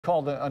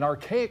Called an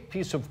archaic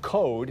piece of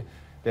code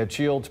that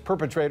shields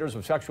perpetrators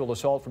of sexual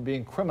assault from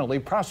being criminally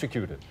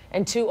prosecuted.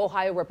 And 2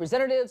 Ohio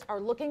representatives are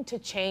looking to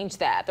change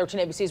that. 13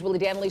 ABC's Willie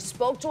Danley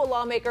spoke to a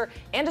lawmaker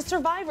and a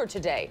survivor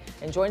today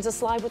and joins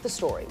us live with the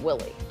story.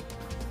 Willie.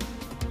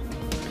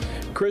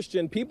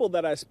 Christian, people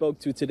that I spoke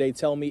to today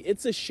tell me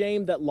it's a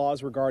shame that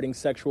laws regarding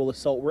sexual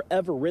assault were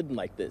ever written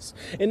like this.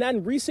 And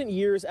in recent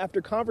years,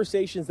 after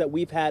conversations that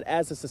we've had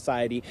as a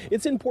society,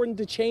 it's important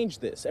to change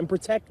this and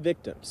protect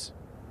victims.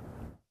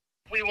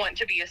 We want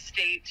to be a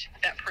state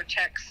that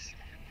protects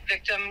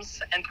victims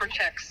and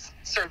protects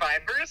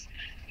survivors,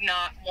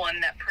 not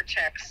one that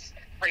protects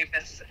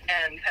rapists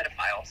and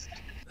pedophiles.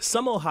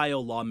 Some Ohio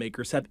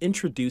lawmakers have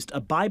introduced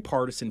a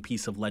bipartisan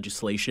piece of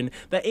legislation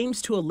that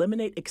aims to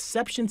eliminate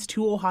exceptions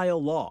to Ohio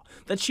law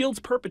that shields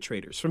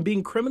perpetrators from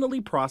being criminally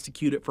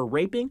prosecuted for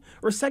raping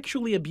or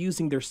sexually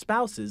abusing their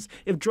spouses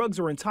if drugs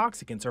or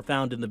intoxicants are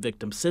found in the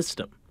victim's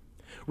system.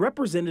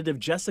 Representative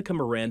Jessica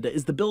Miranda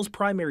is the bill's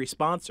primary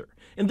sponsor,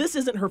 and this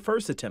isn't her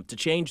first attempt to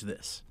change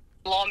this.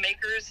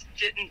 Lawmakers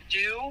didn't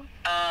do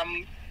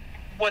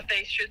what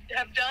they should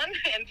have done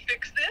and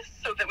fix this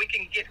so that we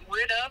can get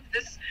rid of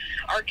this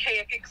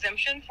archaic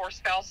exemption for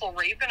spousal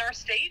rape in our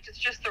state. It's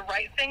just the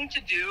right thing to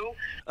do.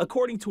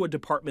 According to a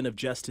Department of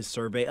Justice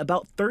survey,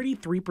 about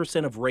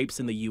 33% of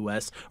rapes in the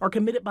U.S. are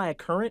committed by a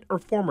current or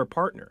former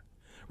partner.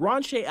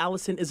 Ronche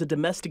Allison is a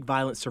domestic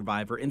violence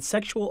survivor and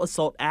sexual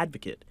assault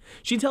advocate.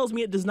 She tells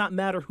me it does not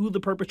matter who the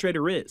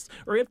perpetrator is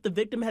or if the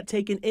victim had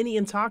taken any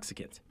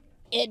intoxicant.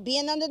 It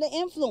being under the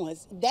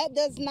influence, that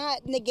does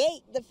not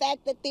negate the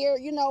fact that they're,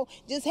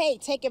 just, hey,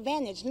 take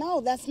advantage.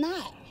 No, that's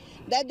not.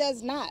 That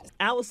does not.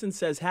 Allison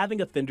says having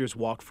offenders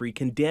walk free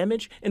can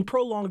damage and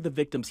prolong the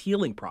victim's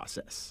healing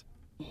process.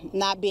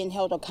 Not being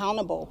held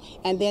accountable,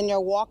 and then they're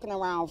walking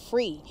around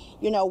free.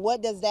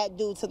 What does that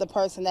do to the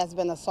person that's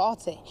been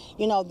assaulted?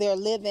 They're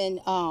living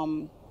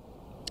in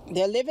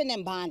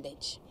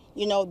bondage.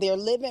 They're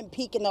living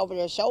peeking over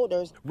their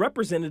shoulders.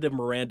 Representative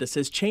Miranda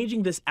says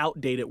changing this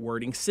outdated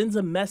wording sends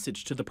a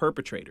message to the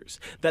perpetrators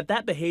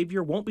that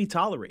behavior won't be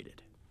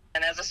tolerated.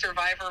 And as a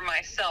survivor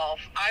myself,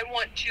 I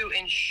want to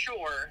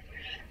ensure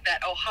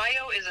that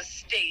Ohio is a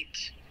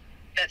state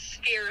that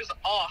scares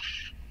off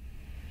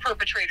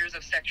perpetrators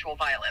of sexual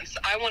violence.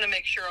 I want to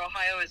make sure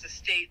Ohio is a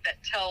state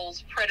that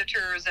tells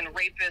predators and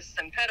rapists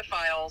and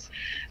pedophiles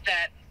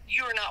that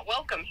you are not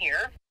welcome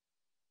here.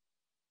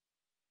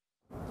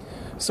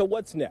 So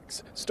what's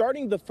next?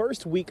 Starting the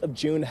first week of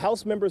June,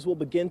 House members will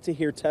begin to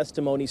hear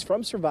testimonies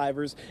from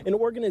survivors and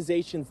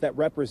organizations that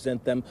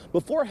represent them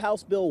before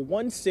House Bill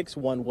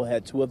 161 will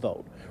head to a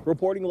vote.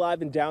 Reporting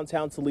live in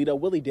downtown Toledo,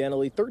 Willie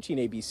Danley, 13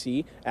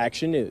 ABC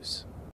Action News.